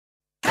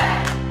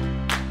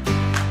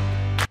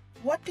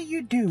what do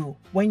you do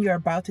when you're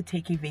about to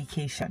take a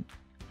vacation?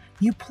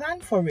 You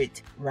plan for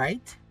it,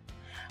 right?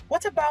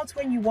 What about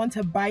when you want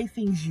to buy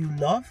things you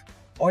love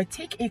or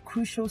take a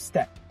crucial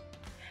step?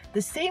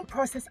 The same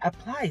process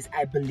applies,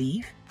 I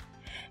believe.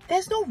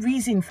 There's no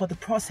reason for the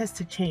process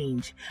to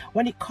change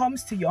when it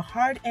comes to your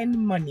hard-earned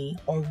money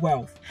or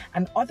wealth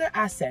and other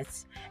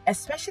assets,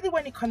 especially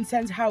when it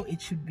concerns how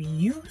it should be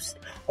used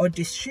or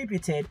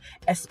distributed,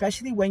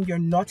 especially when you're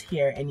not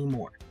here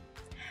anymore.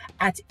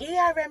 At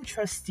ARM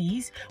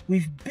Trustees,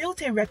 we've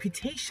built a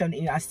reputation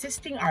in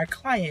assisting our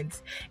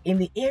clients in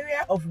the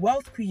area of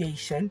wealth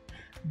creation,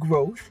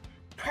 growth,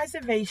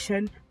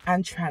 preservation,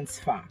 and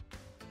transfer.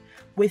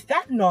 With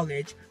that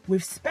knowledge,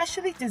 we've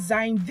specially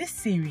designed this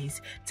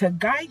series to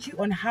guide you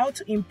on how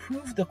to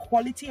improve the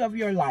quality of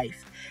your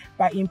life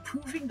by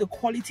improving the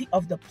quality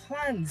of the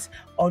plans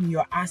on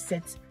your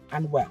assets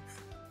and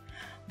wealth.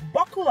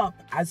 Buckle up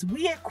as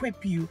we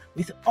equip you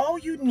with all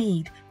you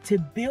need to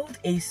build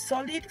a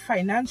solid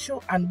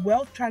financial and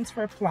wealth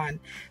transfer plan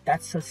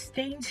that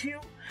sustains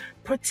you,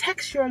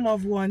 protects your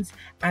loved ones,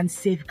 and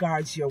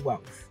safeguards your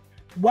wealth.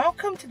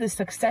 Welcome to the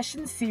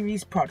Succession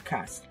Series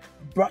podcast,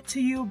 brought to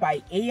you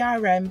by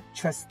ARM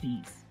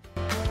Trustees.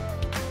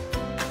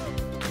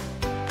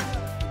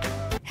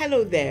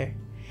 Hello there.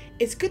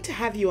 It's good to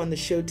have you on the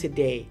show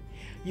today.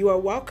 You are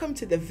welcome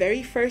to the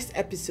very first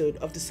episode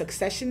of the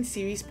Succession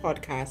Series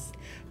podcast,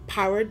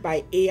 powered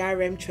by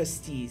ARM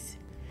Trustees.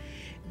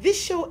 This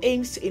show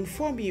aims to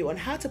inform you on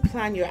how to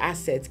plan your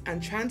assets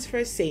and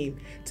transfer same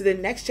to the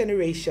next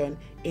generation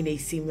in a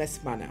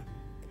seamless manner.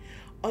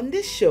 On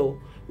this show,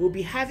 we'll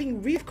be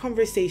having real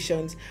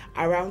conversations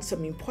around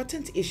some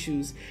important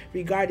issues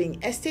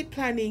regarding estate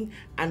planning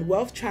and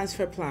wealth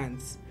transfer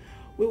plans.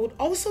 We would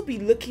also be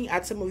looking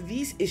at some of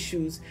these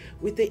issues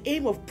with the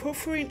aim of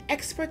proffering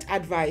expert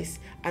advice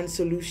and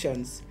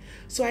solutions.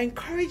 So I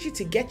encourage you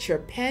to get your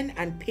pen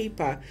and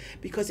paper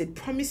because it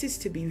promises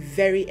to be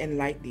very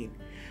enlightening.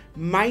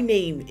 My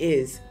name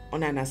is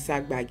Onana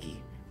Sagbagi,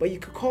 but you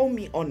could call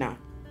me Ona.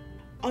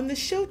 On the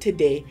show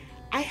today,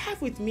 I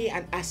have with me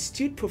an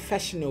astute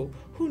professional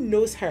who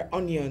knows her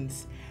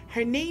onions.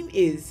 Her name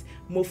is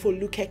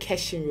Mofoluke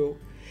Keshinro.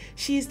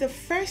 She is the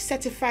first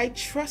certified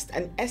trust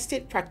and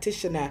estate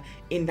practitioner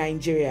in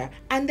Nigeria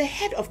and the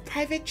head of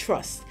private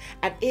trust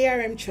at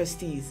ARM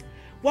Trustees.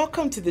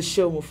 Welcome to the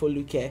show,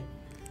 Mofoluke.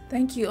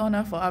 Thank you,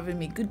 Ona, for having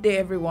me. Good day,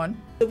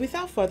 everyone. So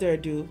without further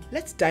ado,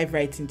 let's dive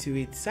right into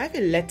it. So I have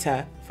a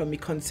letter from a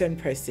concerned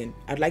person.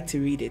 I'd like to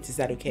read it. Is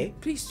that okay?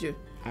 Please do.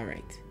 All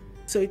right.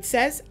 So it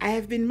says, I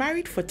have been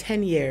married for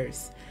 10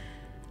 years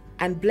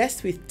and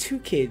blessed with 2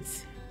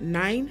 kids,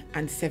 9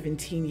 and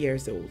 17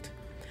 years old.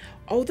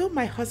 Although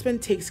my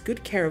husband takes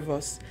good care of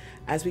us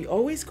as we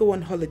always go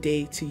on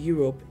holiday to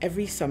Europe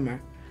every summer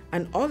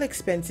and all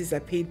expenses are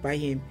paid by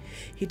him,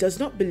 he does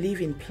not believe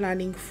in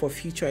planning for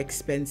future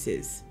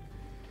expenses.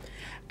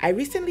 I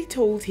recently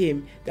told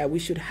him that we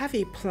should have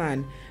a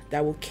plan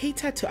that will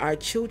cater to our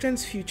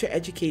children's future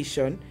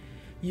education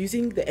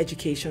using the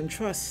education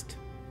trust.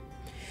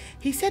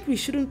 He said we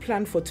shouldn't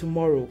plan for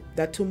tomorrow,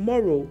 that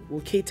tomorrow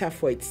will cater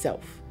for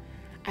itself.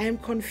 I am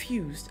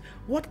confused.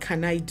 What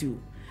can I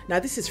do? Now,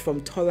 this is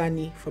from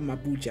Tolani from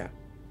Abuja.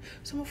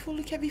 So,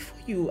 Mofoluke, before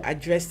you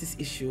address this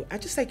issue,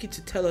 I'd just like you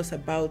to tell us a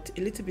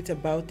little bit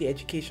about the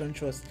education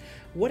trust.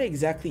 What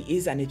exactly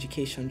is an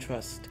education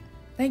trust?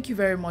 Thank you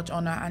very much,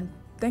 Ona, and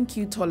thank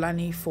you,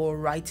 Tolani, for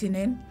writing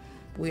in.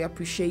 We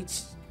appreciate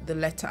the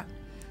letter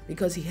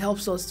because it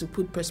helps us to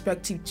put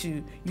perspective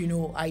to,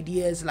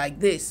 ideas like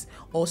this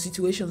or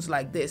situations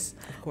like this,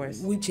 of course,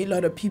 which a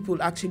lot of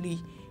people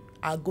actually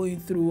are going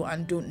through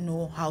and don't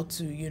know how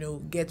to,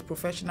 get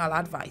professional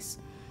advice.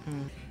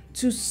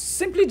 To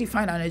simply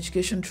define an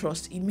education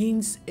trust, it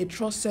means a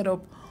trust set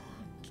up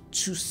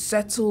to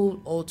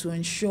settle or to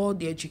ensure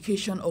the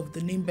education of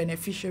the named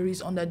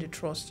beneficiaries under the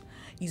trust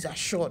is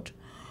assured,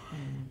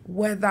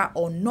 whether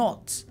or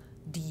not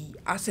the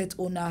asset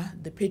owner,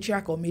 the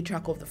patriarch or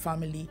matriarch of the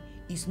family,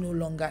 is no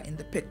longer in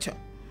the picture.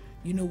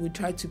 We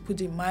try to put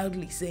it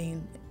mildly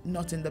saying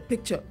not in the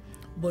picture,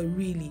 but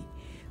really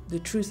the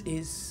truth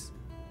is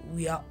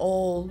we are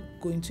all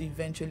going to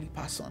eventually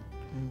pass on.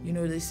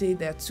 They say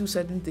there are 2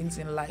 certain things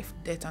in life,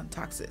 death and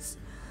taxes.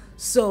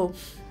 So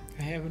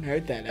I haven't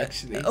heard that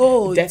actually.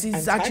 It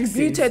is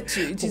attributed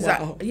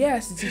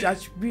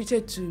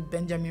to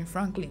Benjamin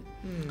Franklin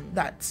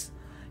that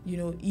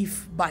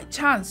if by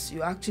chance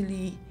you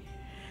actually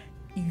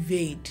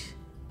evade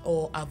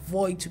or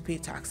avoid to pay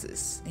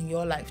taxes in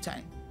your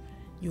lifetime,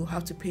 you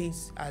have to pay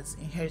it as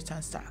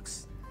inheritance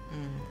tax.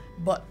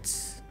 But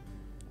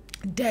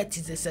death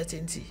is a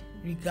certainty,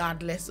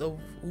 regardless of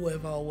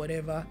whoever or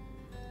whatever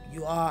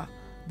you are,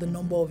 the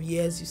number of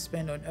years you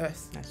spend on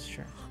earth. That's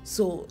true.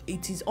 So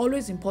it is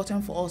always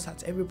important for us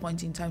at every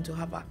point in time to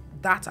have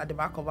that at the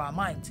back of our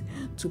mind,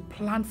 to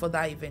plan for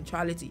that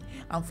eventuality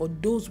and for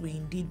those we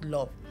indeed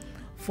love.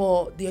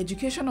 For the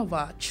education of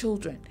our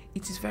children,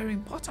 it is very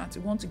important.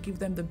 We want to give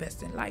them the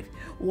best in life.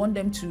 We want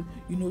them to,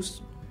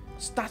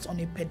 start on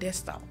a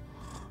pedestal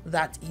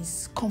that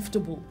is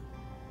comfortable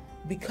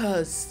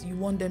because you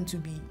want them to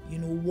be,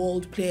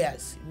 world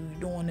players.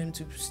 You don't want them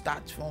to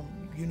start from,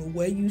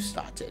 where you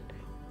started.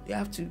 They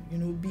have to,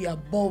 be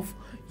above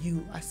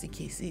you, as the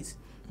case is.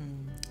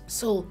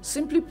 So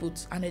simply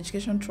put, an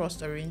education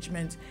trust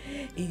arrangement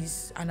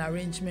is an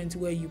arrangement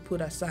where you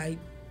put aside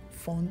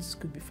funds,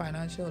 could be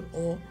financial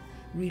or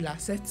real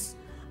assets,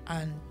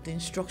 and the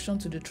instruction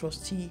to the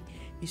trustee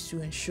is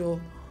to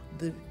ensure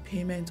the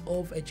payment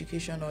of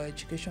education or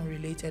education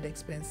related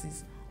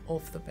expenses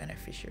of the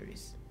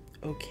beneficiaries.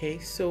 Okay,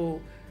 so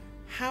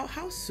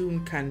how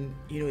soon can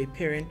a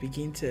parent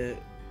begin to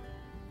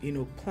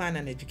plan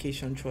an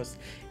education trust?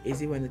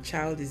 Is it when the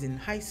child is in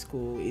high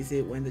school? Is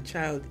it when the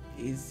child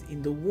is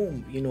in the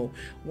womb?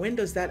 When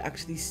does that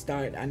actually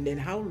start? And then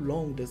how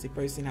long does a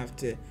person have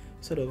to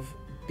sort of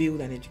build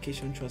an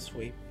education trust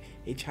for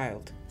a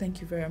child?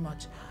 Thank you very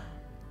much.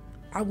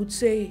 I would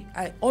say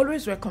I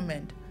always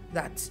recommend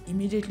that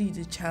immediately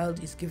the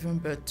child is given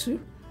birth to,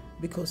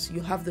 because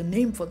you have the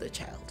name for the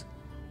child,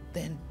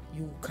 then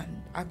you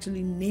can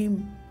actually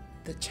name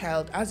the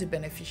child as a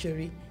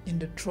beneficiary in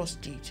the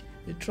trust deed.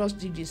 The trust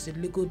deed is a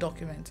legal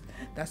document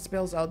that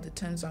spells out the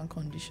terms and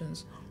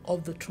conditions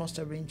of the trust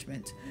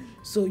arrangement.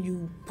 So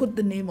you put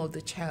the name of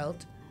the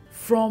child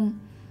from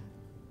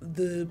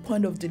the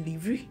point of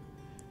delivery,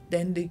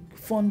 then the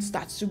fund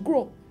starts to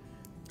grow.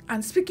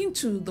 And speaking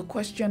to the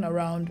question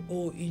around,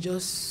 it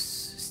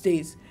just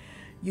stays,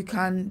 you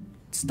can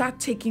start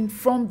taking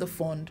from the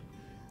fund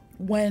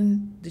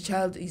when the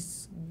child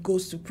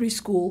goes to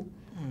preschool,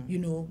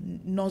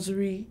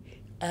 nursery,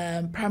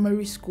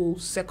 primary school,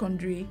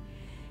 secondary,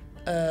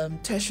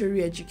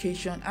 tertiary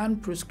education,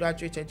 and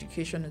postgraduate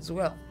education as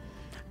well.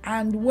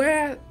 And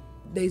where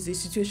there's a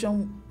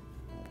situation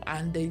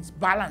and there's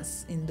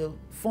balance in the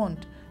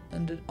fund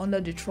and under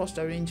the trust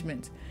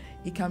arrangement,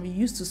 it can be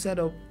used to set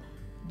up,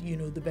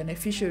 the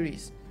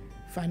beneficiaries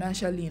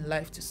financially in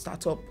life to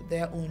start up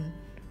their own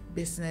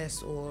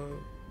business or,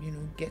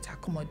 get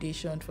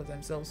accommodation for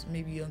themselves,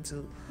 maybe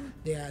until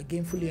they are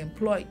gainfully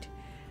employed,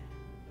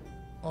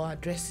 or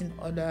addressing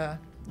other,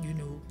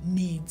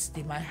 needs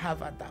they might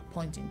have at that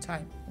point in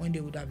time when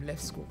they would have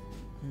left school.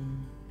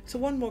 So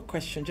one more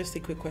question, just a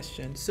quick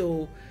question.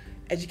 So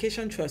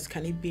education trust,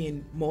 can it be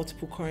in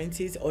multiple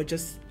currencies or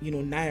just,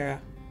 Naira?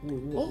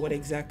 What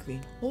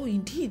exactly? Oh,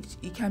 indeed.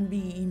 It can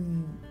be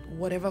in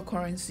whatever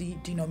currency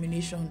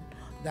denomination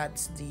that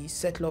the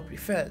settlor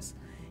prefers.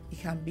 It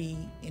can be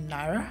in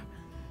Naira,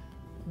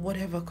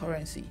 whatever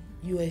currency,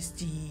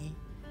 USD,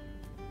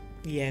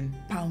 yen,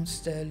 pound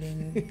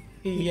sterling.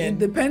 Yen. It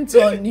depends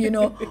on, you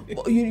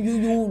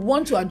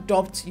want to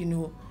adopt,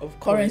 of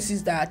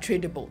currencies that are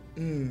tradable.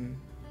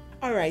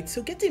 All right,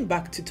 so getting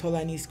back to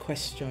Tolani's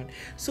question,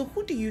 so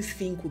who do you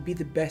think would be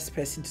the best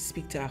person to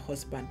speak to her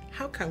husband?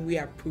 How can we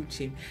approach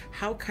him?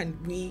 How can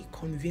we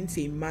convince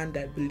a man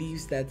that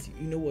believes that,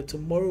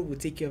 tomorrow will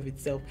take care of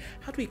itself?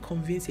 How do we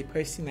convince a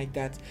person like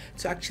that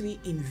to actually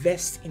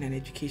invest in an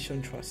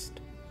education trust?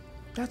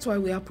 That's why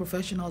we have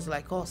professionals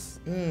like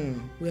us.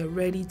 We are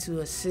ready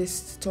to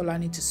assist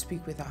Tolani to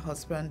speak with her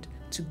husband,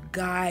 to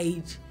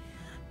guide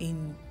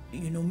in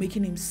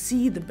making him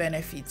see the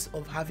benefits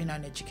of having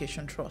an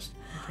education trust.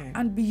 Okay.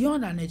 And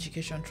beyond an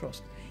education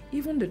trust,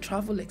 even the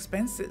travel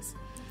expenses.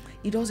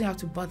 He doesn't have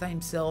to bother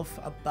himself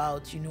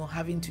about,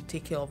 having to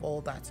take care of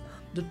all that.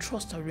 The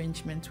trust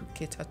arrangement will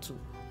cater to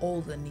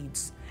all the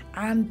needs,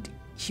 and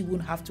she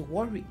wouldn't have to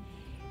worry.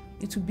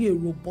 It will be a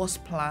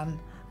robust plan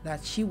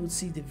that she would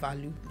see the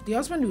value. The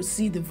husband will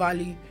see the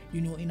value,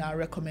 in our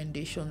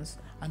recommendations,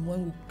 and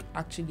when we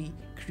actually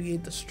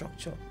create the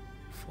structure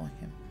for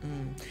him.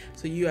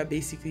 So you are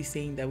basically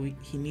saying that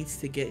he needs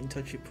to get in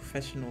touch with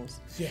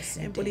professionals. Yes,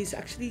 but it's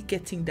actually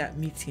getting that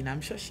meeting.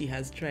 I'm sure she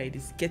has tried.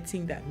 It's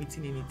getting that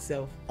meeting in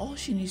itself. All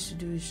she needs to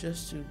do is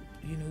just to,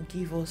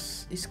 give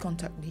us his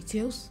contact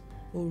details.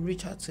 We'll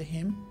reach out to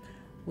him.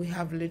 We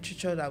have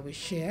literature that we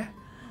share.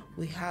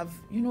 We have,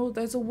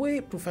 there's a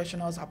way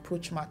professionals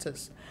approach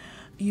matters.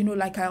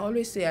 Like I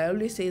always say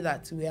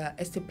that we are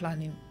estate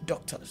planning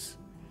doctors.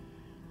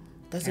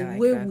 There's a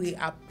way we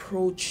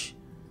approach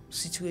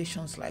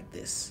situations like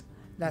this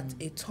that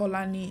a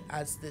Tolani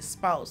as the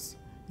spouse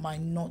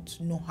might not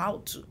know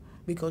how to,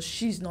 because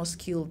she's not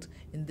skilled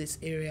in this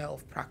area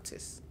of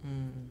practice.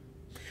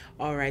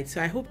 All right,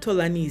 so I hope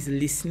Tolani is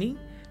listening,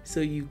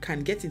 so you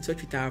can get in touch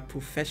with our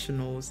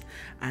professionals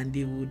and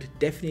they would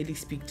definitely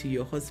speak to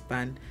your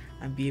husband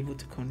and be able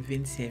to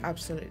convince him.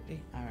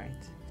 Absolutely. All right.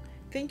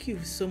 Thank you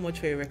so much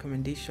for your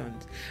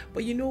recommendations.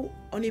 But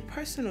on a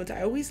personal note,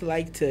 I always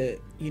like to,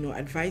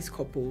 advise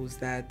couples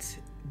that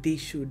they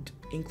should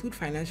include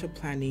financial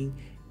planning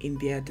in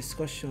their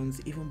discussions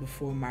even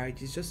before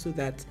marriage. It's just so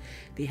that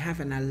they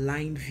have an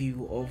aligned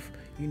view of,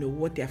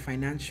 what their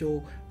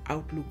financial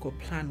outlook or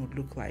plan would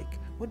look like.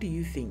 What do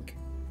you think?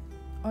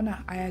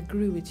 Ona, I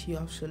agree with you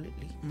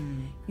absolutely.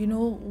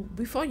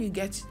 Before you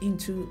get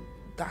into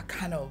that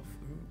kind of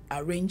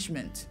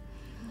arrangement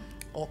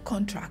or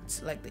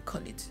contract, like they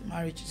call it,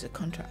 marriage is a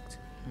contract.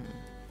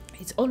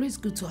 It's always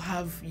good to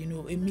have,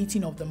 a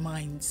meeting of the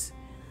minds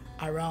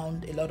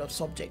around a lot of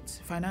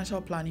subjects,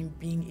 financial planning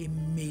being a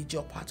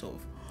major part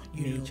of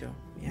major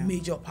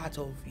part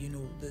of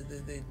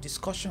the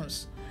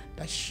discussions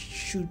that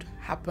should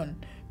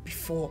happen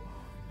before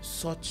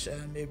such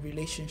a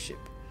relationship.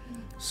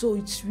 So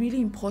it's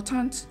really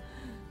important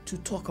to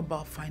talk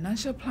about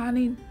financial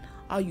planning,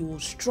 how you will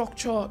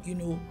structure,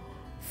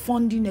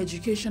 funding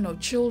education of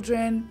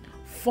children,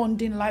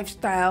 funding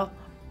lifestyle,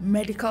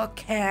 medical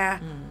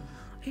care,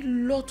 a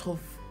lot of,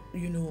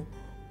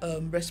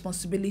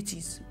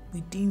 responsibilities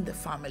within the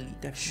family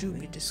that should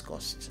be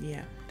discussed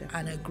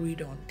and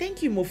agreed on.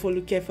 Thank you,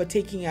 Mofoluke, for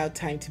taking our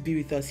time to be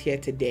with us here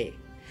today.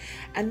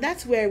 And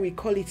that's where we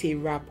call it a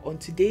wrap on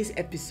today's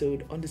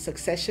episode on the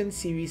Succession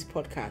Series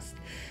podcast.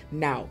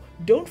 Now,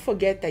 don't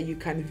forget that you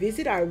can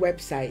visit our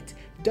website,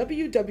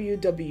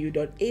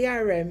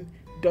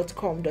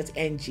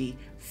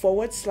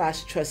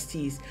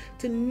 www.arm.com.ng/trustees,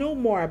 to know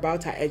more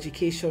about our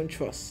education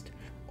trust.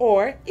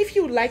 Or if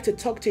you would like to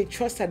talk to a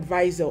trust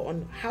advisor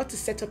on how to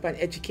set up an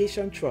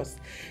education trust,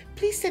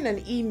 please send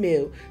an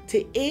email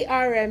to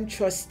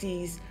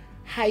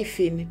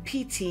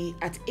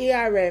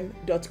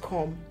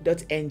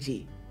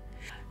armtrustees-pt@arm.com.ng.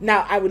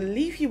 Now, I will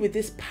leave you with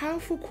this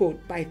powerful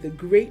quote by the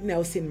great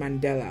Nelson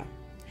Mandela.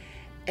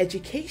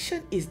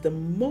 Education is the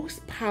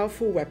most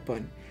powerful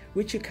weapon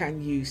which you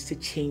can use to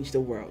change the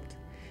world.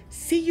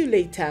 See you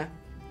later.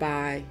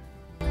 Bye.